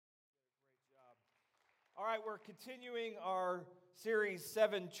All right, we're continuing our series,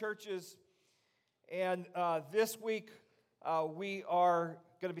 7 Churches, and this week we are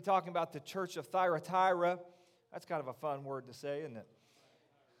going to be talking about the Church of Thyatira. That's kind of a fun word to say, isn't it?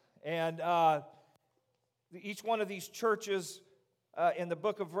 And each one of these churches in the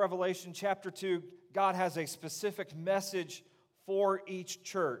book of Revelation, chapter 2, God has a specific message for each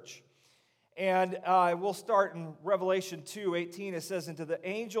church. And we'll start in Revelation 2:18. It says, "And to the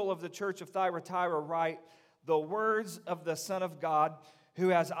angel of the church of Thyatira write the words of the Son of God, who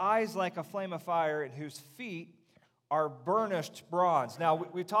has eyes like a flame of fire and whose feet are burnished bronze." Now,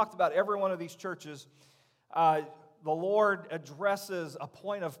 we've talked about every one of these churches. The Lord addresses a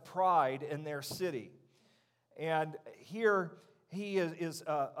point of pride in their city. And here he is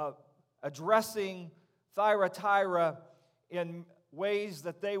addressing Thyatira in ways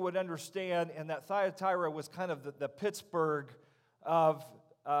that they would understand, and that Thyatira was kind of the Pittsburgh of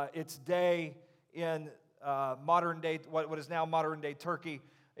its day in modern day, what is now modern day Turkey.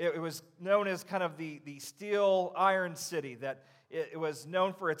 It was known as kind of the steel iron city, that it was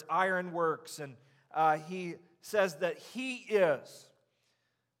known for its iron works, and he says that he is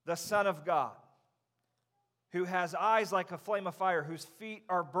the Son of God, who has eyes like a flame of fire, whose feet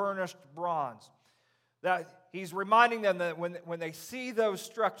are burnished bronze. That he's reminding them that when they see those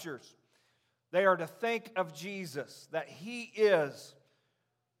structures, they are to think of Jesus, that he is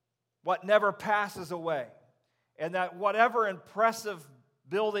what never passes away, and that whatever impressive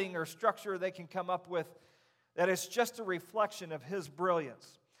building or structure they can come up with, that it's just a reflection of his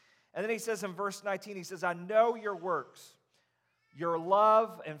brilliance. And then he says in verse 19, he says, "I know your works, your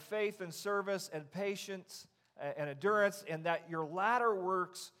love and faith and service and patience and endurance, and that your latter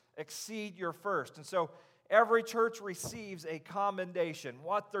works exceed your first." And so every church receives a commendation,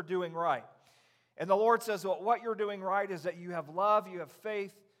 what they're doing right. And the Lord says, well, what you're doing right is that you have love, you have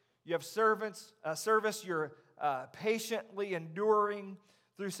faith, you have service, you're patiently enduring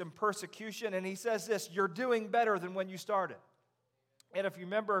through some persecution. And he says this, you're doing better than when you started. And if you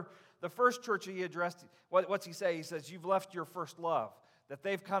remember the first church he addressed, what's he say? He says, you've left your first love, that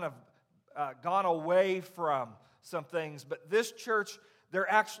they've kind of gone away from some things. But this church, they're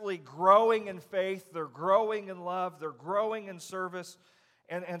actually growing in faith, they're growing in love, they're growing in service.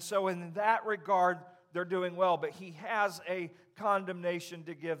 And so in that regard, they're doing well. But he has a condemnation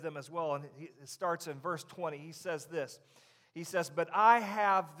to give them as well. And it starts in verse 20. He says this. He says, "But I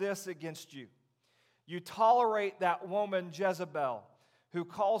have this against you. You tolerate that woman Jezebel, who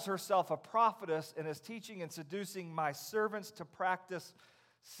calls herself a prophetess and is teaching and seducing my servants to practice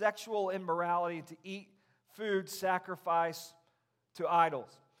sexual immorality and to eat food sacrificed to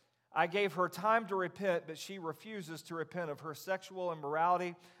idols. I gave her time to repent, but she refuses to repent of her sexual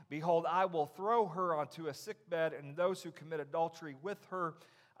immorality. Behold, I will throw her onto a sickbed, and those who commit adultery with her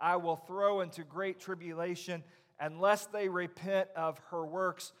I will throw into great tribulation, unless they repent of her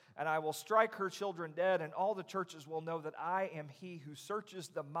works. And I will strike her children dead, and all the churches will know that I am he who searches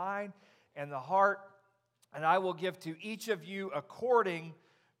the mind and the heart, and I will give to each of you according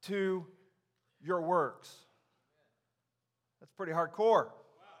to your works." That's pretty hardcore.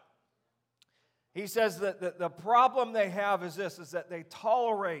 He says that the problem they have is this, is that they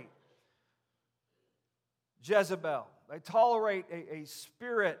tolerate Jezebel. They tolerate a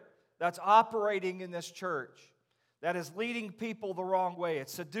spirit that's operating in this church, that is leading people the wrong way.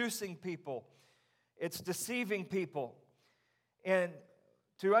 It's seducing people. It's deceiving people. And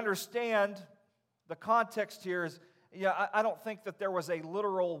to understand the context here is, I don't think that there was a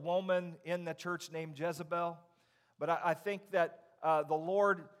literal woman in the church named Jezebel, but I think that the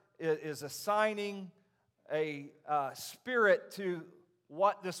Lord is assigning a spirit to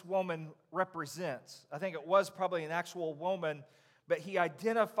what this woman represents. I think it was probably an actual woman, but he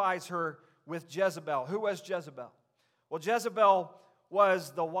identifies her with Jezebel. Who was Jezebel? Well, Jezebel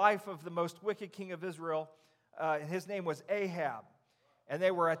was the wife of the most wicked king of Israel, and his name was Ahab. And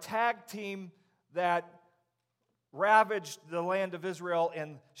they were a tag team that ravaged the land of Israel,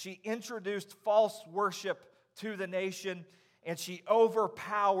 and she introduced false worship to the nation, and she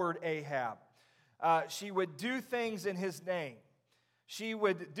overpowered Ahab. She would do things in his name. She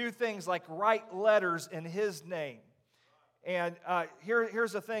would do things like write letters in his name. And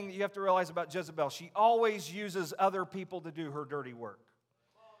here's the thing that you have to realize about Jezebel. She always uses other people to do her dirty work.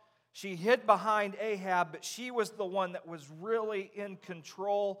 She hid behind Ahab, but she was the one that was really in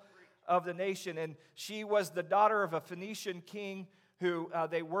control of the nation. And she was the daughter of a Phoenician king who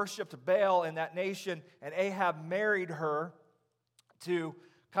they worshipped Baal in that nation. And Ahab married her to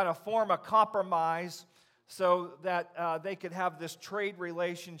kind of form a compromise so that they could have this trade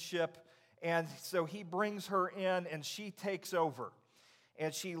relationship. And so he brings her in and she takes over.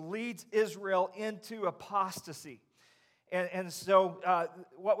 and she leads Israel into apostasy. And so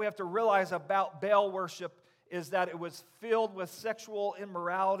what we have to realize about Baal worship is that it was filled with sexual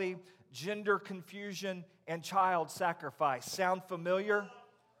immorality, gender confusion, and child sacrifice. Sound familiar?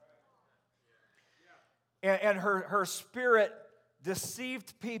 And her spirit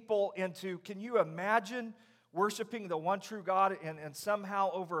deceived people into, can you imagine worshiping the one true God and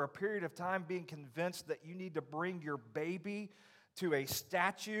somehow over a period of time being convinced that you need to bring your baby to a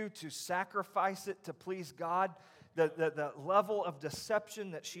statue to sacrifice it to please God? The level of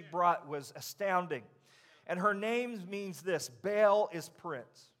deception that she brought was astounding. And her name means this: Baal is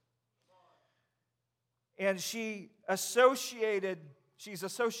prince. And she's associated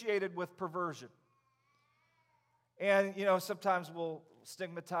with perversion. And, sometimes we'll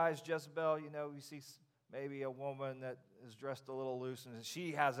stigmatize Jezebel. You see maybe a woman that is dressed a little loose, and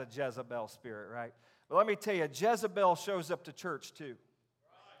she has a Jezebel spirit, right? But let me tell you, Jezebel shows up to church too.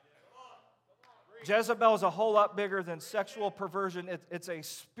 Jezebel is a whole lot bigger than sexual perversion. It's a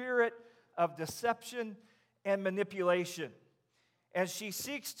spirit of deception and manipulation. And she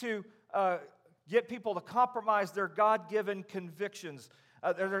seeks to get people to compromise their God-given convictions.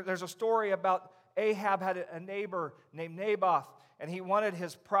 There's a story about Ahab had a neighbor named Naboth, and he wanted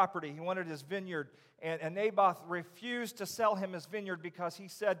his property. He wanted his vineyard. And Naboth refused to sell him his vineyard because he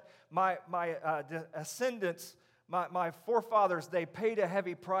said, my descendants, my forefathers, they paid a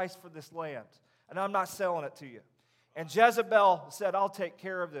heavy price for this land, and I'm not selling it to you. And Jezebel said, I'll take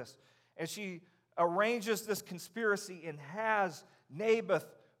care of this. And she arranges this conspiracy and has Naboth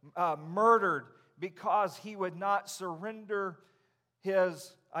murdered because he would not surrender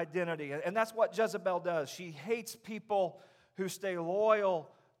his identity. And that's what Jezebel does. She hates people who stay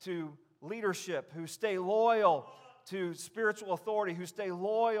loyal to leadership, who stay loyal to spiritual authority, who stay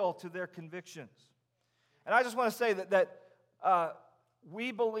loyal to their convictions. And I just want to say that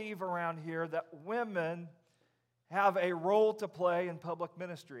we believe around here that women have a role to play in public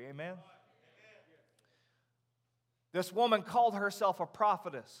ministry. Amen? This woman called herself a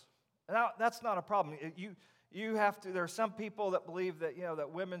prophetess. Now, that's not a problem. You have to. There are some people that believe that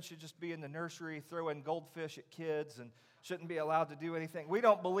that women should just be in the nursery throwing goldfish at kids and shouldn't be allowed to do anything. We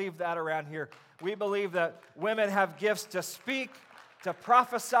don't believe that around here. We believe that women have gifts to speak, to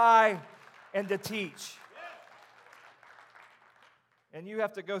prophesy, and to teach. And you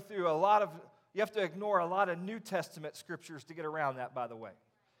have to go through you have to ignore a lot of New Testament scriptures to get around that, by the way.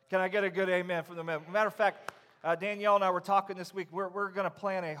 Can I get a good amen from the men? Matter of fact, Danielle and I were talking this week. We're going to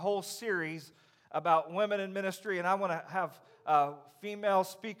plan a whole series about women in ministry, and I want to have female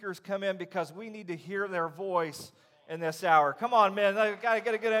speakers come in because we need to hear their voice in this hour. Come on, men. I got to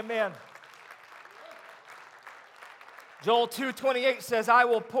get a good amen. Joel 2:28 says, I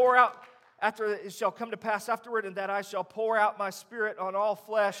will pour out, after it shall come to pass afterward, and that I shall pour out my spirit on all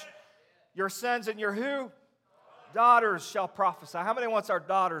flesh. Your sons and your who? Daughters shall prophesy. How many wants our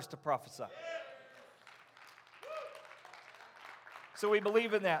daughters to prophesy? So we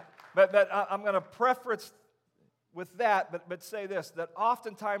believe in that. But I'm going to preface with that, but say this, that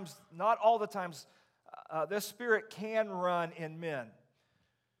oftentimes, not all the times, this spirit can run in men.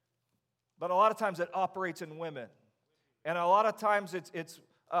 But a lot of times it operates in women. And a lot of times it's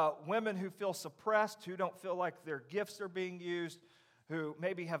women who feel suppressed, who don't feel like their gifts are being used, who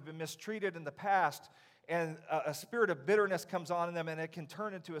maybe have been mistreated in the past, and a spirit of bitterness comes on in them, and it can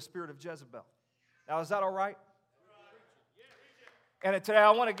turn into a spirit of Jezebel. Now, is that all right? And today I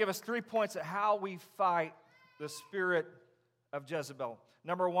want to give us 3 points at how we fight the spirit of Jezebel.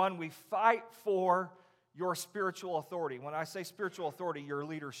 Number one, we fight for your spiritual authority. When I say spiritual authority, your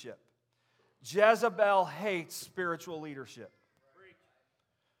leadership. Jezebel hates spiritual leadership.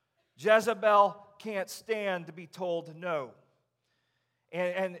 Jezebel can't stand to be told no.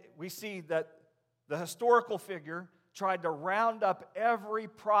 And we see that the historical figure tried to round up every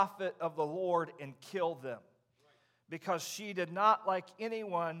prophet of the Lord and kill them, because she did not like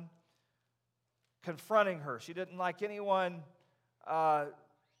anyone confronting her. She didn't like anyone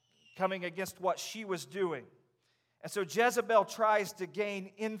coming against what she was doing. And so Jezebel tries to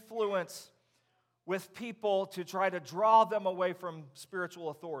gain influence with people to try to draw them away from spiritual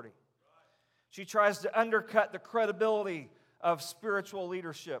authority. She tries to undercut the credibility of spiritual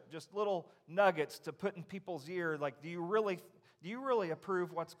leadership. Just little nuggets to put in people's ear, like, do you really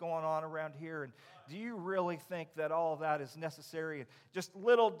approve what's going on around here? And do you really think that all of that is necessary? And just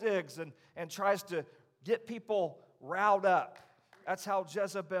little digs and tries to get people riled up. That's how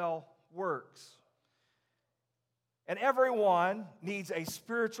Jezebel works. And everyone needs a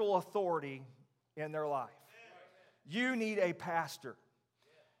spiritual authority in their life. You need a pastor.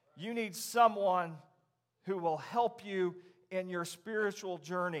 You need someone who will help you in your spiritual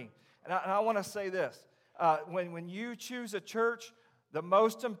journey. And I want to say this. When you choose a church, the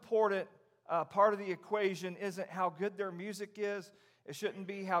most important part of the equation isn't how good their music is. It shouldn't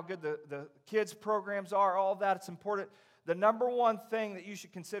be how good the kids' programs are. All that, it's important. The number one thing that you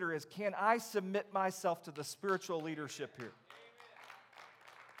should consider is, can I submit myself to the spiritual leadership here?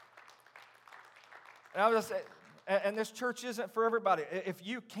 And I'll just say, and this church isn't for everybody. If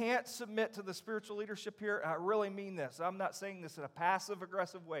you can't submit to the spiritual leadership here, I really mean this. I'm not saying this in a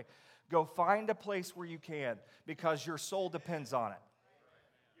passive-aggressive way. Go find a place where you can, because your soul depends on it.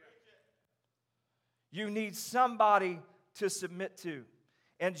 You need somebody to submit to.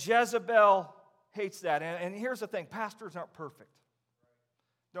 And Jezebel hates that. And here's the thing. Pastors aren't perfect.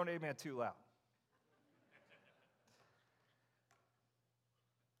 Don't amen too loud.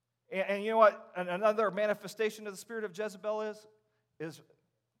 And you know what another manifestation of the spirit of Jezebel is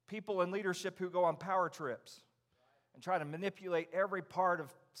people in leadership who go on power trips and try to manipulate every part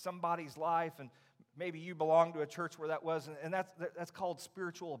of somebody's life. And maybe you belong to a church where that was, and that's called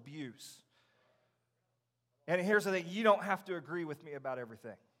spiritual abuse. And here's the thing, you don't have to agree with me about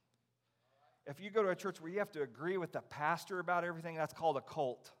everything. If you go to a church where you have to agree with the pastor about everything, that's called a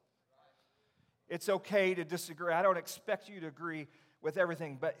cult. It's okay to disagree. I don't expect you to agree with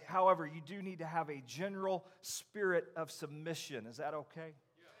everything, but however, you do need to have a general spirit of submission. Is that okay?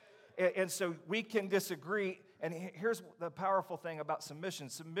 And so we can disagree, and here's the powerful thing about submission.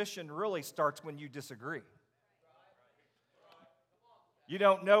 Submission really starts when you disagree. You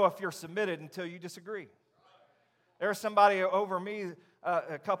don't know if you're submitted until you disagree. There was somebody over me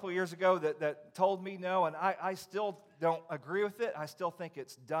a couple of years ago that told me no, and I still don't agree with it. I still think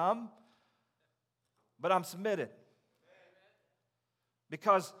it's dumb, but I'm submitted.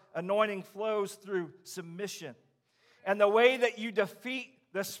 Because anointing flows through submission. And the way that you defeat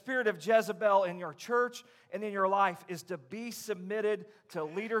the spirit of Jezebel in your church and in your life is to be submitted to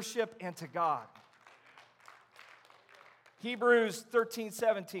leadership and to God. Hebrews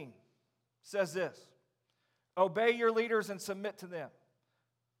 13:17 says this: obey your leaders and submit to them.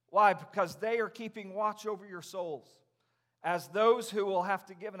 Why? Because they are keeping watch over your souls as those who will have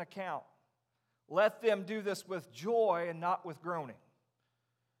to give an account. Let them do this with joy and not with groaning.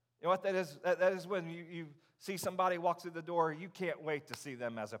 You know what that is? That is when you see somebody walk through the door, you can't wait to see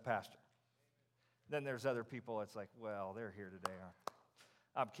them as a pastor. Then there's other people, it's like, well, they're here today, aren't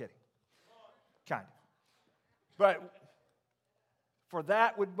they? I'm kidding. Kind of. But for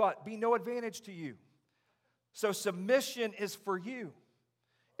that would what? Be no advantage to you. So submission is for you.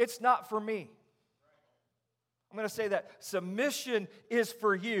 It's not for me. I'm going to say that. Submission is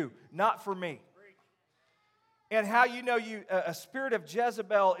for you, not for me. And how you know a spirit of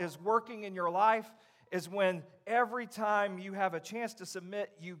Jezebel is working in your life is when every time you have a chance to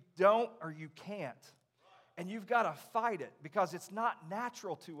submit, you don't or you can't. And you've got to fight it because it's not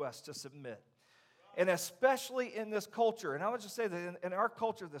natural to us to submit. And especially in this culture. And I would just say that in our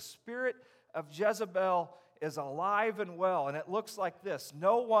culture, the spirit of Jezebel is alive and well. And it looks like this: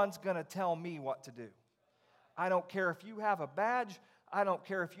 no one's going to tell me what to do. I don't care if you have a badge. I don't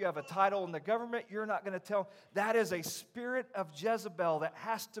care if you have a title in the government. You're not going to tell. That is a spirit of Jezebel that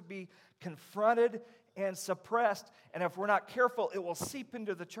has to be confronted and suppressed. And if we're not careful, it will seep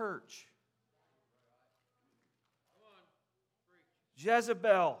into the church.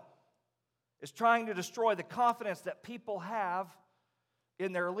 Jezebel is trying to destroy the confidence that people have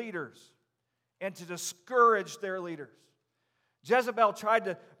in their leaders and to discourage their leaders. Jezebel tried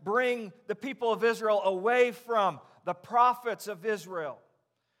to bring the people of Israel away from the prophets of Israel,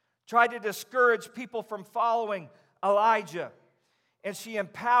 tried to discourage people from following Elijah, and she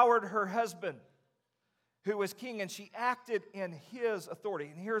empowered her husband, who was king, and she acted in his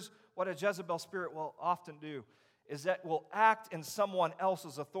authority. And here's what a Jezebel spirit will often do, is that will act in someone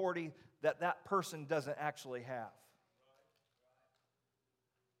else's authority that person doesn't actually have.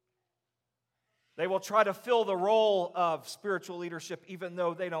 They will try to fill the role of spiritual leadership even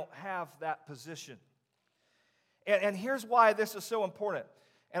though they don't have that position. And here's why this is so important.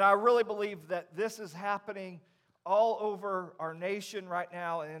 And I really believe that this is happening all over our nation right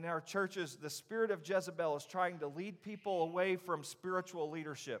now and in our churches. The spirit of Jezebel is trying to lead people away from spiritual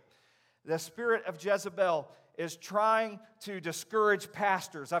leadership. The spirit of Jezebel is trying to discourage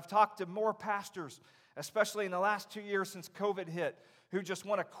pastors. I've talked to more pastors, especially in the last 2 years since COVID hit, who just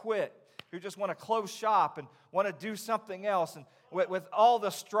want to quit, who just want to close shop and want to do something else. And with all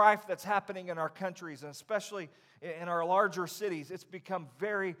the strife that's happening in our countries, and especially in our larger cities, it's become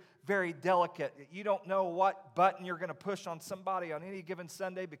very, very delicate. You don't know what button you're going to push on somebody on any given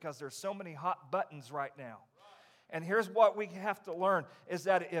Sunday because there's so many hot buttons right now. And here's what we have to learn, is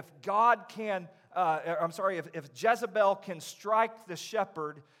that if God can if Jezebel can strike the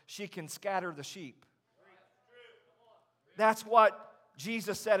shepherd, she can scatter the sheep. That's what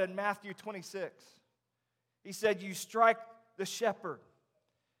Jesus said in Matthew 26. He said, you strike the shepherd,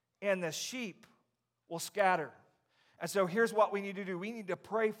 and the sheep will scatter. And so here's what we need to do. We need to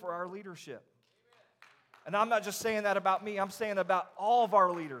pray for our leadership. And I'm not just saying that about me. I'm saying about all of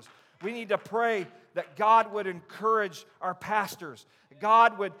our leaders. We need to pray that God would encourage our pastors.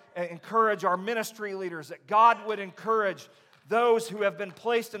 God would encourage our ministry leaders. That God would encourage those who have been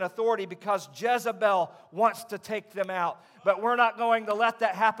placed in authority, because Jezebel wants to take them out. But we're not going to let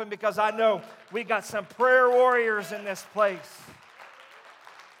that happen, because I know we got some prayer warriors in this place.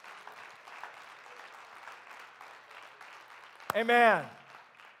 Amen.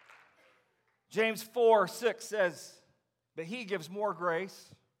 James 4:6 says, but he gives more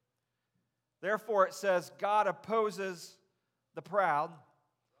grace. Therefore it says, God opposes the proud,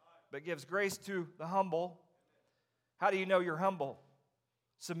 but gives grace to the humble. How do you know you're humble?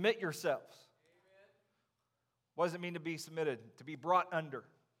 Submit yourselves. What does it mean to be submitted? To be brought under.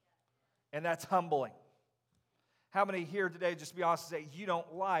 And that's humbling. How many here today, just to be honest, say you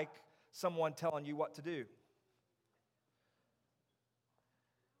don't like someone telling you what to do?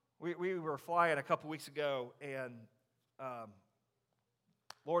 We were flying a couple weeks ago, and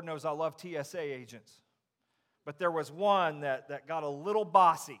Lord knows I love TSA agents. But there was one that got a little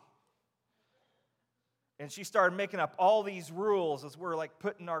bossy. And she started making up all these rules as we're like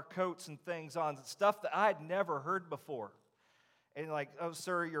putting our coats and things on, stuff that I had never heard before. And like, oh,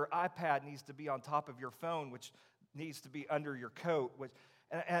 sir, your iPad needs to be on top of your phone, which needs to be under your coat.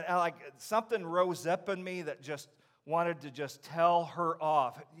 And like something rose up in me that just wanted to just tell her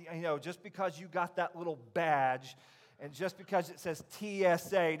off. You know, just because you got that little badge and just because it says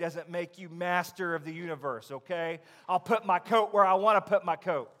TSA doesn't make you master of the universe, okay? I'll put my coat where I want to put my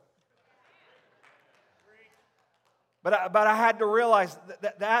coat. But I had to realize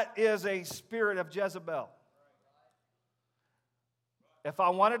that is a spirit of Jezebel. If I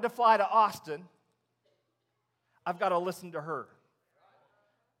wanted to fly to Austin, I've got to listen to her.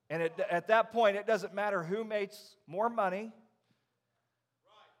 And at that point, it doesn't matter who makes more money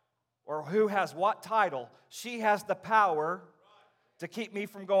or who has what title. She has the power to keep me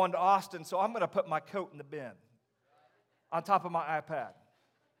from going to Austin, so I'm going to put my coat in the bin on top of my iPad.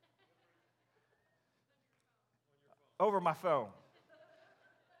 Over my phone.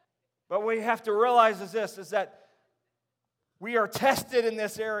 But what we have to realize is that we are tested in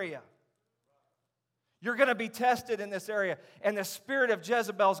this area. You're going to be tested in this area, and the spirit of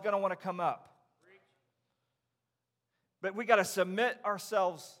Jezebel is going to want to come up. But we got to submit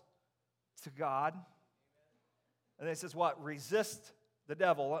ourselves to God. And then it says what? Resist the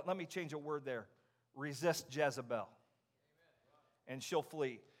devil. Let me change a word there. Resist Jezebel. And she'll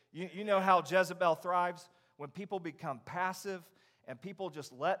flee. You know how Jezebel thrives? When people become passive and people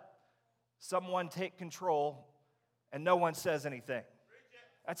just let someone take control and no one says anything.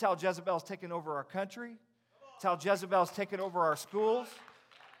 That's how Jezebel's taken over our country. That's how Jezebel's taken over our schools.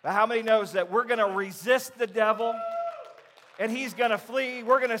 But how many knows that we're going to resist the devil and he's going to flee?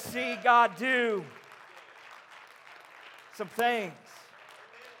 We're going to see God do some things.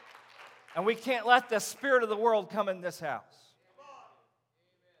 And we can't let the spirit of the world come in this house.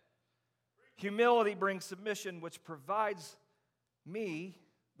 Humility brings submission, which provides me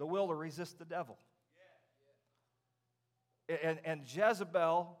the will to resist the devil. And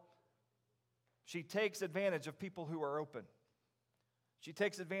Jezebel, she takes advantage of people who are open. She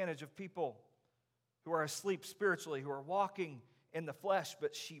takes advantage of people who are asleep spiritually, who are walking in the flesh,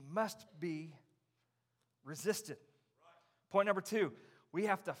 but she must be resisted. Point number 2, we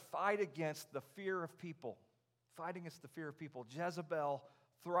have to fight against the fear of people. Fight against the fear of people. Jezebel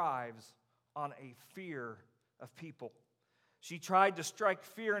thrives on a fear of people. She tried to strike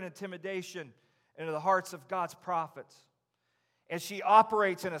fear and intimidation into the hearts of God's prophets. And she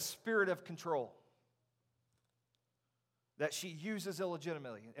operates in a spirit of control that she uses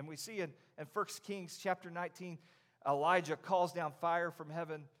illegitimately. And we see in 1 Kings chapter 19, Elijah calls down fire from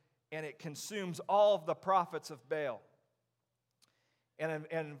heaven, and it consumes all of the prophets of Baal. And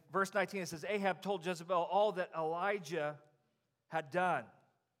in verse 19, it says, Ahab told Jezebel all that Elijah had done.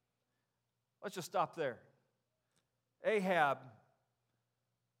 Let's just stop there. Ahab,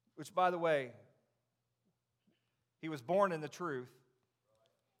 which, by the way, he was born in the truth.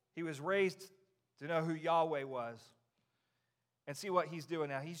 He was raised to know who Yahweh was. And see what he's doing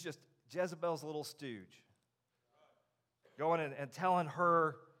now. He's just Jezebel's little stooge. Going and telling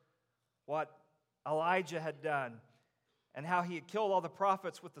her what Elijah had done. and how he had killed all the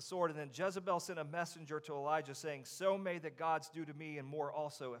prophets with the sword. And then Jezebel sent a messenger to Elijah saying, so may the gods do to me and more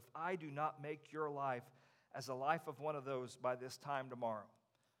also, if I do not make your life as the life of one of those by this time tomorrow.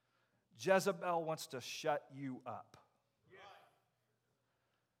 Jezebel wants to shut you up.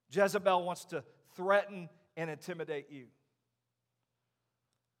 Jezebel wants to threaten and intimidate you.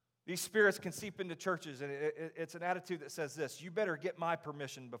 These spirits can seep into churches, and it's an attitude that says this: you better get my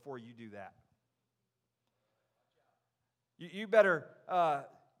permission before you do that. You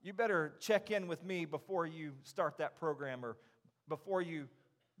better check in with me before you start that program or before you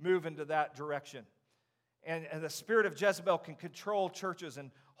move into that direction. And the spirit of Jezebel can control churches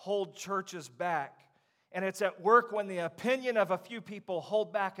and hold churches back. And it's at work when the opinion of a few people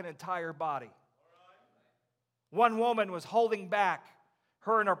hold back an entire body. One woman was holding back,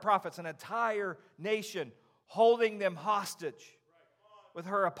 her and her prophets, an entire nation, holding them hostage with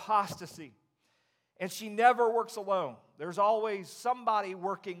her apostasy. And she never works alone. There's always somebody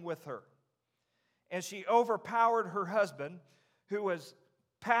working with her. And she overpowered her husband, who was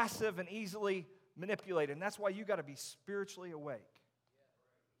passive and easily manipulated. And that's why you got to be spiritually awake.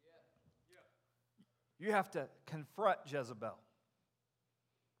 You have to confront Jezebel.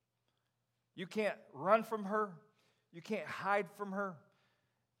 You can't run from her. You can't hide from her.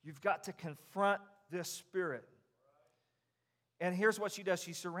 You've got to confront this spirit. And here's what she does.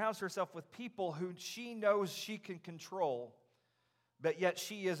 She surrounds herself with people who she knows she can control, but yet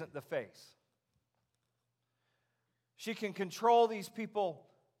she isn't the face. She can control these people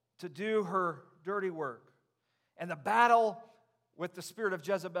to do her dirty work. And the battle with the spirit of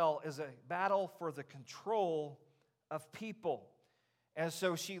Jezebel is a battle for the control of people. And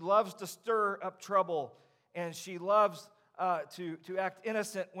so she loves to stir up trouble, and she loves to act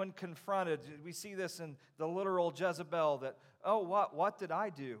innocent when confronted. We see this in the literal Jezebel that, oh, what did I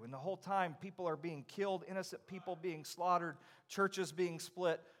do? And the whole time people are being killed, innocent people being slaughtered, churches being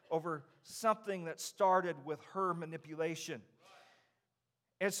split over something that started with her manipulation.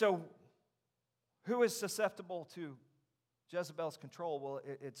 And so who is susceptible to Jezebel's control? Well,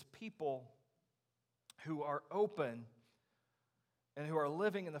 it's people who are open and who are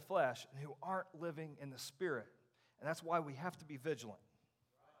living in the flesh and who aren't living in the spirit. And that's why we have to be vigilant.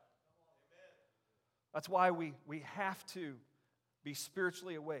 That's why we have to be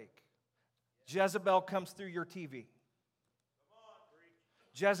spiritually awake. Jezebel comes through your TV.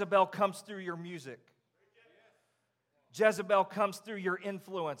 Jezebel comes through your music. Jezebel comes through your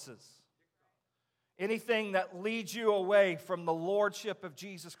influences. Anything that leads you away from the lordship of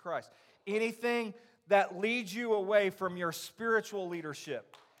Jesus Christ. Anything that leads you away from your spiritual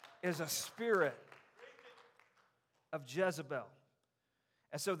leadership is a spirit of Jezebel.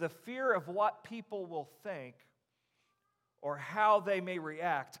 And so the fear of what people will think or how they may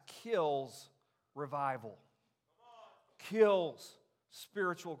react kills revival, kills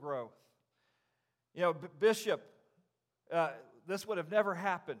spiritual growth. You know, Bishop, this would have never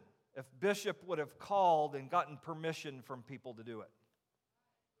happened if Bishop would have called and gotten permission from people to do it.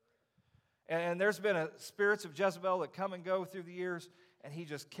 And there's been spirits of Jezebel that come and go through the years, and he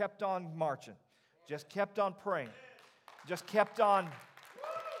just kept on marching, just kept on praying, just kept on.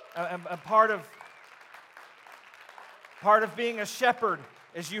 And part of being a shepherd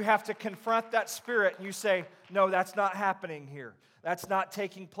is you have to confront that spirit and you say, no, that's not happening here. That's not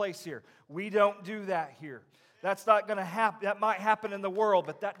taking place here. We don't do that here. That's not going to happen. That might happen in the world,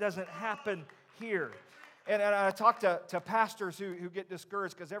 but that doesn't happen here. And I talk to pastors who get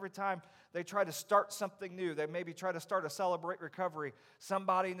discouraged because every time they try to start something new, they maybe try to start a Celebrate Recovery,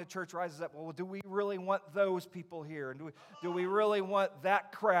 somebody in the church rises up, well, do we really want those people here? And do we really want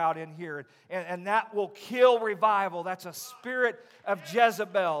that crowd in here? And that will kill revival. That's a spirit of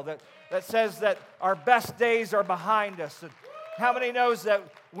Jezebel that says that our best days are behind us. And how many knows that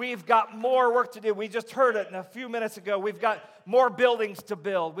we've got more work to do? We just heard it a few minutes ago. We've got more buildings to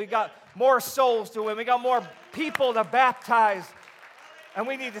build. We've got more souls to win. We got more people to baptize. And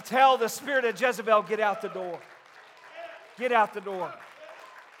we need to tell the spirit of Jezebel, get out the door. Get out the door.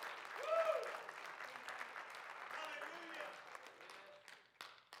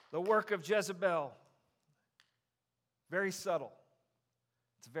 The work of Jezebel, very subtle.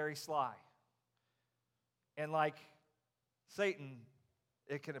 It's very sly. And like Satan,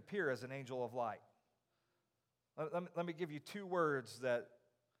 it can appear as an angel of light. Let me give you two words that,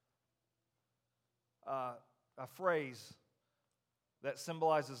 a phrase that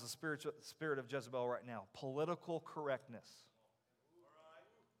symbolizes the spirit of Jezebel right now. Political correctness.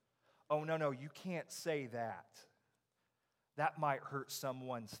 Oh, no, you can't say that. That might hurt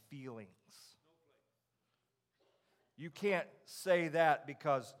someone's feelings. You can't say that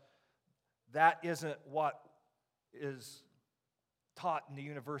because that isn't what is taught in the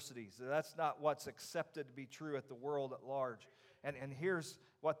universities. That's not what's accepted to be true at the world at large. And here's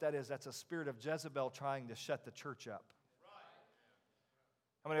what that is. That's a spirit of Jezebel trying to shut the church up.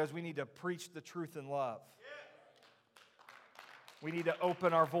 How many knows we need to preach the truth in love? We need to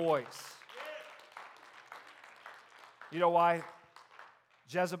open our voice. You know why?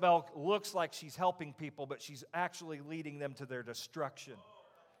 Jezebel looks like she's helping people, but she's actually leading them to their destruction.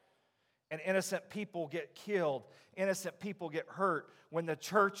 And innocent people get killed. Innocent people get hurt when the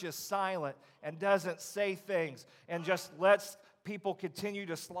church is silent and doesn't say things and just lets people continue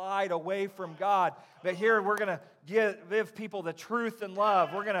to slide away from God. But here we're going to give people the truth and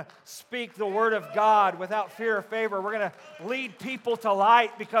love. We're going to speak the word of God without fear or favor. We're going to lead people to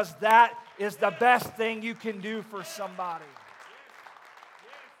light because that is the best thing you can do for somebody.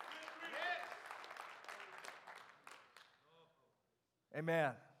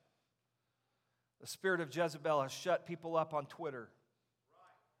 Amen. The spirit of Jezebel has shut people up on Twitter.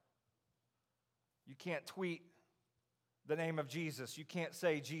 You can't tweet the name of Jesus. You can't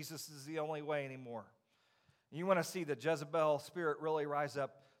say Jesus is the only way anymore. You want to see the Jezebel spirit really rise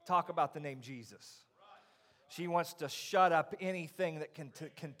up, talk about the name Jesus. She wants to shut up anything that can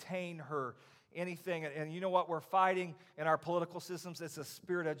contain her, anything. And you know what we're fighting in our political systems? It's a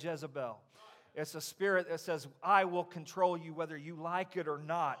spirit of Jezebel. It's a spirit that says, I will control you whether you like it or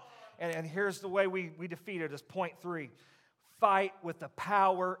not. And here's the way we defeat it is point 3. Fight with the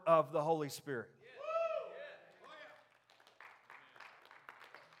power of the Holy Spirit.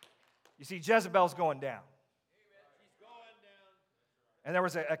 You see, Jezebel's going down. And there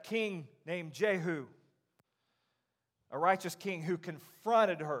was a king named Jehu, a righteous king who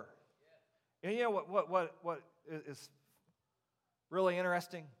confronted her. And you know what is really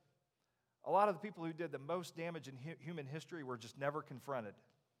interesting? A lot of the people who did the most damage in human history were just never confronted.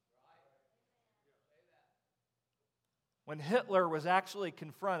 When Hitler was actually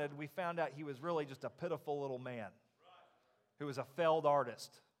confronted, we found out he was really just a pitiful little man who was a failed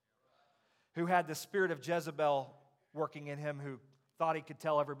artist, who had the spirit of Jezebel working in him, who thought he could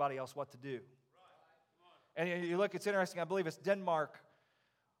tell everybody else what to do. And you look, it's interesting, I believe it's Denmark,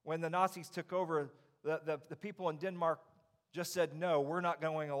 when the Nazis took over, the people in Denmark just said, no, we're not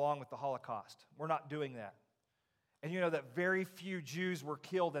going along with the Holocaust. We're not doing that. And you know that very few Jews were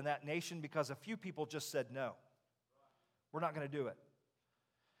killed in that nation because a few people just said no. We're not going to do it.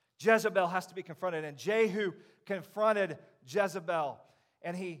 Jezebel has to be confronted. And Jehu confronted Jezebel.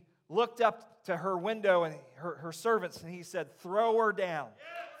 And he looked up to her window and her servants, and he said, throw her down.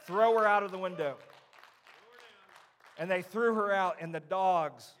 Throw her out of the window. And they threw her out, and the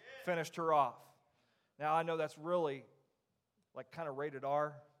dogs finished her off. Now, I know that's really like kind of rated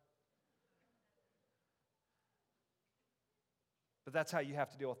R. But that's how you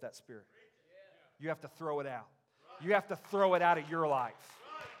have to deal with that spirit. You have to throw it out. You have to throw it out of your life.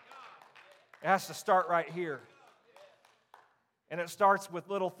 It has to start right here. And it starts with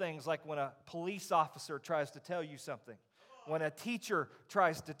little things like when a police officer tries to tell you something, when a teacher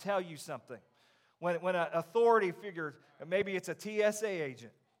tries to tell you something, when an authority figure, maybe it's a TSA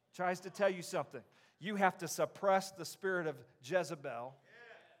agent, tries to tell you something. You have to suppress the spirit of Jezebel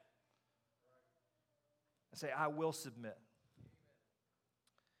and say, I will submit.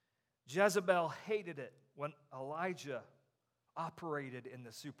 Jezebel hated it when Elijah operated in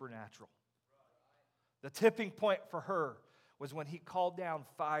the supernatural. The tipping point for her was when he called down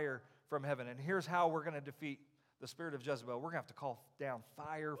fire from heaven. And here's how we're going to defeat the spirit of Jezebel. We're going to have to call down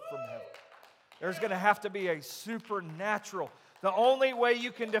fire from heaven. There's going to have to be a supernatural. The only way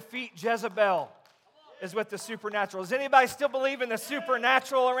you can defeat Jezebel is with the supernatural. Does anybody still believe in the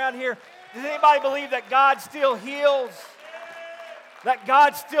supernatural around here? Does anybody believe that God still heals? That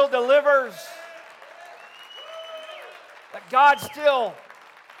God still delivers? That God still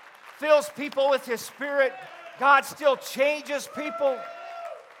fills people with His Spirit? God still changes people?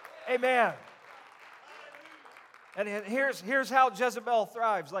 Amen. And here's how Jezebel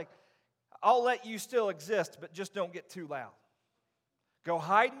thrives. Like, I'll let you still exist, but just don't get too loud. Go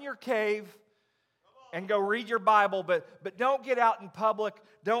hide in your cave and go read your Bible, but don't get out in public.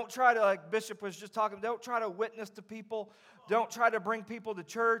 Don't try to, like Bishop was just talking, don't try to witness to people. Don't try to bring people to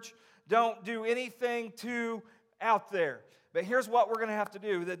church. Don't do anything too out there. But here's what we're going to have to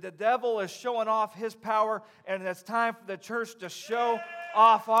do. The devil is showing off his power, and it's time for the church to show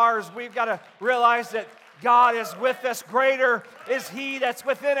off ours. We've got to realize that God is with us. Greater is He that's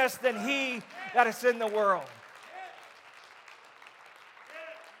within us than he that is in the world.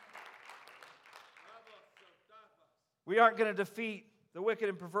 We aren't going to defeat the wicked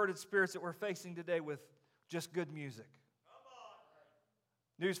and perverted spirits that we're facing today with just good music.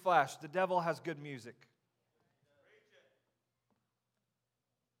 Newsflash, the devil has good music.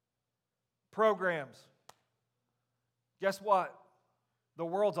 programs. Guess what? The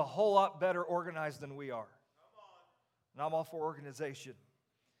world's a whole lot better organized than we are. And I'm all for organization.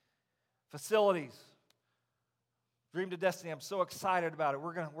 Facilities. Dream to Destiny, I'm so excited about it.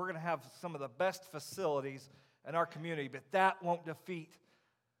 We're gonna have some of the best facilities in our community, but that won't defeat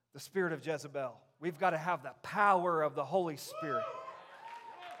the spirit of Jezebel. We've got to have the power of the Holy Spirit.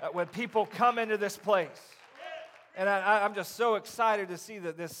 When people come into this place, and I'm just so excited to see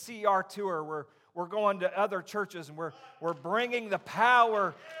that this CR tour, we're going to other churches, and we're bringing the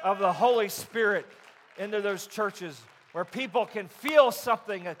power of the Holy Spirit into those churches where people can feel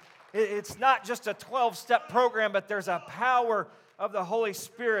something. It's not just a 12-step program, but there's a power of the Holy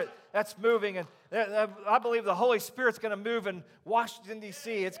Spirit that's moving. And I believe the Holy Spirit's going to move in Washington, D.C.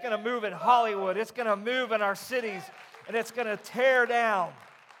 It's going to move in Hollywood. It's going to move in our cities, and it's going to tear down.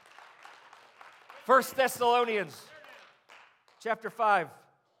 1 Thessalonians chapter 5.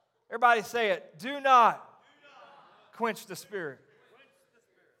 Everybody say it. Do not quench the Spirit.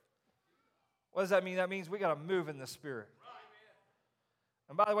 What does that mean? That means we got to move in the Spirit.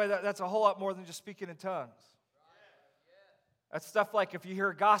 And by the way, that's a whole lot more than just speaking in tongues. That's stuff like if you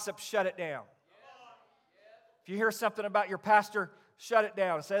hear gossip, shut it down. If you hear something about your pastor, shut it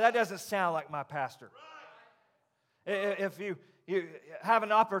down and say, that doesn't sound like my pastor. If you have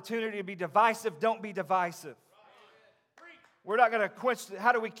an opportunity to be divisive, don't be divisive. We're not going to quench.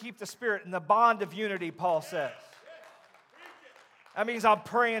 How do we keep the Spirit? In the bond of unity, Paul says. That means I'm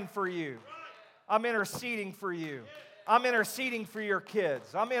praying for you. I'm interceding for you. I'm interceding for your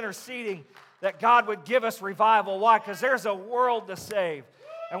kids. I'm interceding that God would give us revival. Why? Because there's a world to save.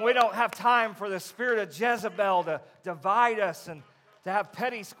 And we don't have time for the spirit of Jezebel to divide us and to have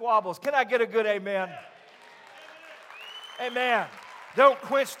petty squabbles. Can I get a good amen? Amen. Don't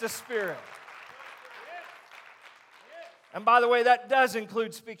quench the Spirit. And by the way, that does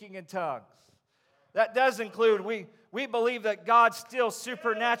include speaking in tongues. That does include, we believe that God still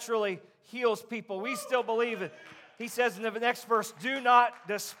supernaturally heals people. We still believe it. He says in the next verse, do not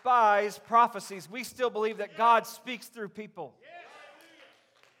despise prophecies. We still believe that God speaks through people.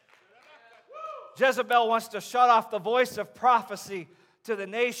 Jezebel wants to shut off the voice of prophecy to the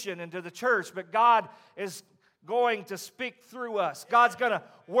nation and to the church, but God is going to speak through us. God's going to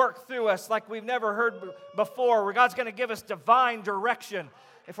work through us like we've never heard before, where God's going to give us divine direction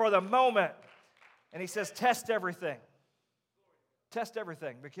for the moment. And he says, test everything. Test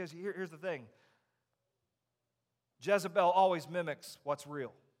everything, because here's the thing. Jezebel always mimics what's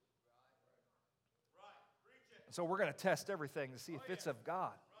real. So we're going to test everything to see if it's of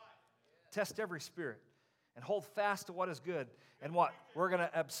God. Test every spirit and hold fast to what is good. And what? We're going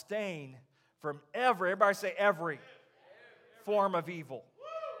to abstain from everybody say every form of evil.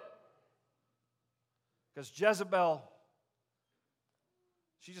 Because Jezebel,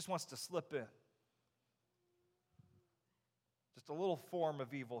 she just wants to slip in. Just a little form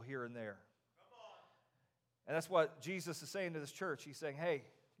of evil here and there. And that's what Jesus is saying to this church. He's saying, hey,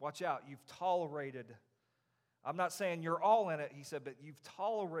 watch out. You've tolerated. I'm not saying you're all in it, he said, but you've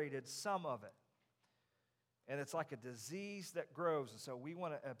tolerated some of it. And it's like a disease that grows. And so we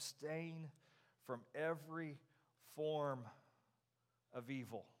want to abstain from every form of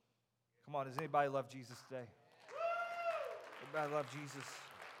evil. Come on, does anybody love Jesus today? Everybody love Jesus?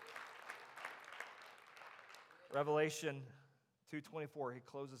 Revelation 2:24, he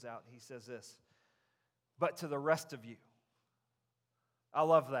closes out and he says this, but to the rest of you. I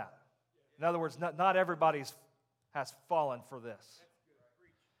love that. In other words, not everybody has fallen for this.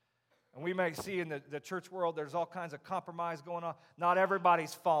 And we may see in the church world, there's all kinds of compromise going on. Not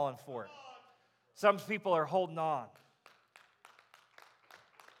everybody's fallen for it. Some people are holding on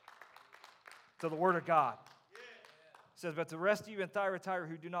to the Word of God. It says, but the rest of you in Thyatira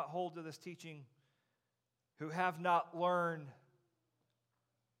who do not hold to this teaching, who have not learned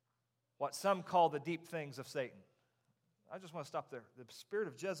what some call the deep things of Satan. I just want to stop there. The spirit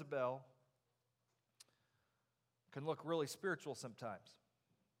of Jezebel can look really spiritual sometimes.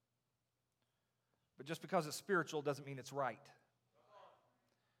 But just because it's spiritual doesn't mean it's right.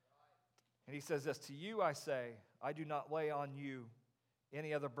 And he says this, to you I say, I do not lay on you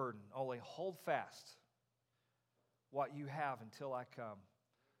any other burden, only hold fast what you have until I come.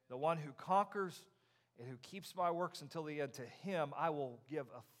 The one who conquers and who keeps my works until the end, to him I will give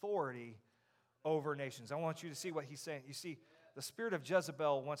authority over nations. I want you to see what he's saying. You see, the spirit of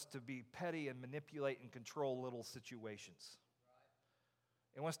Jezebel wants to be petty and manipulate and control little situations.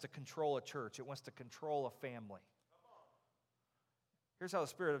 It wants to control a church. It wants to control a family. Here's how the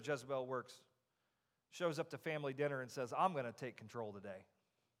spirit of Jezebel works. Shows up to family dinner and says, I'm going to take control today.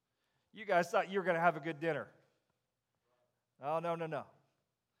 You guys thought you were going to have a good dinner. Oh, no.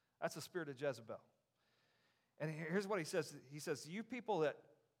 That's the spirit of Jezebel. And here's what he says. He says, you people that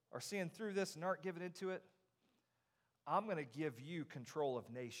are seeing through this and aren't giving into it, I'm going to give you control of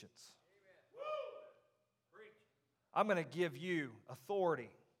nations. I'm going to give you authority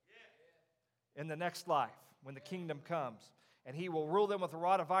in the next life when the kingdom comes. And he will rule them with a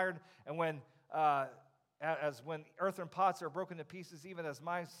rod of iron. And when earthen pots are broken to pieces, even as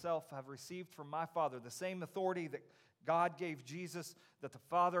myself have received from my Father, the same authority that God gave Jesus, that the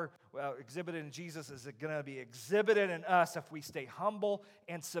Father exhibited in Jesus, is going to be exhibited in us if we stay humble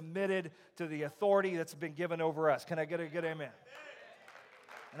and submitted to the authority that's been given over us. Can I get a good amen?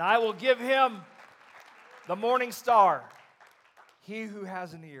 And I will give him the morning star. He who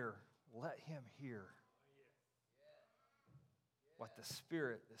has an ear, let him hear what the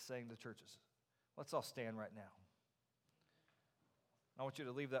Spirit is saying to churches. Let's all stand right now. I want you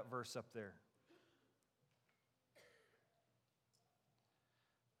to leave that verse up there.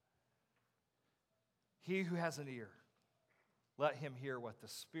 He who has an ear, let him hear what the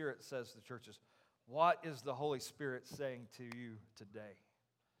Spirit says to the churches. What is the Holy Spirit saying to you today?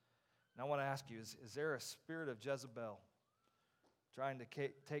 And I want to ask you, is there a spirit of Jezebel trying to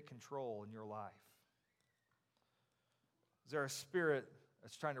take control in your life? Is there a spirit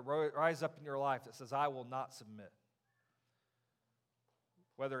that's trying to rise up in your life that says, I will not submit?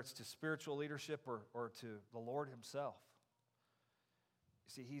 Whether it's to spiritual leadership or to the Lord himself.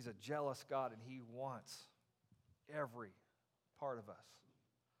 You see, he's a jealous God, and he wants every part of us.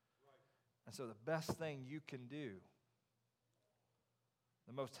 And so the best thing you can do,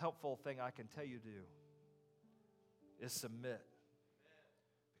 the most helpful thing I can tell you to do, is submit.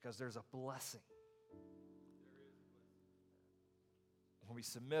 Because there's a blessing. When we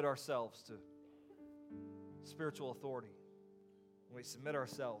submit ourselves to spiritual authority, when we submit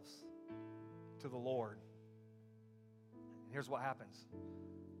ourselves to the Lord, and here's what happens.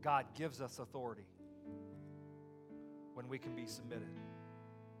 God gives us authority when we can be submitted.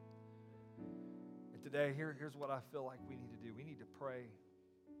 And today, here's what I feel like we need to do. We need to pray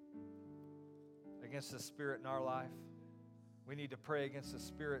against the spirit in our life. We need to pray against the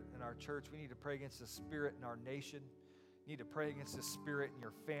spirit in our church. We need to pray against the spirit in our nation. You need to pray against the spirit in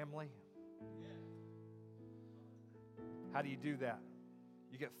your family. How do you do that?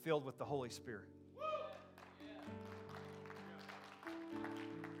 You get filled with the Holy Spirit.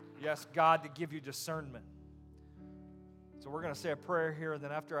 You ask God to give you discernment. So we're going to say a prayer here, and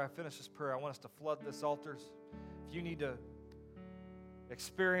then after I finish this prayer, I want us to flood this altar. If you need to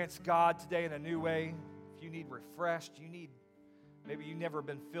experience God today in a new way, if you need refreshed, maybe you've never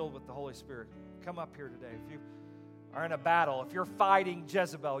been filled with the Holy Spirit, come up here today. If you are in a battle, if you're fighting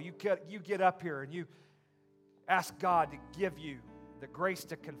Jezebel, you get up here and you ask God to give you the grace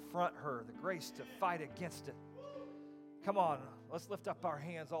to confront her, the grace to fight against it. Come on, let's lift up our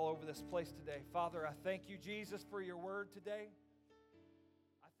hands all over this place today. Father, I thank you, Jesus, for your word today.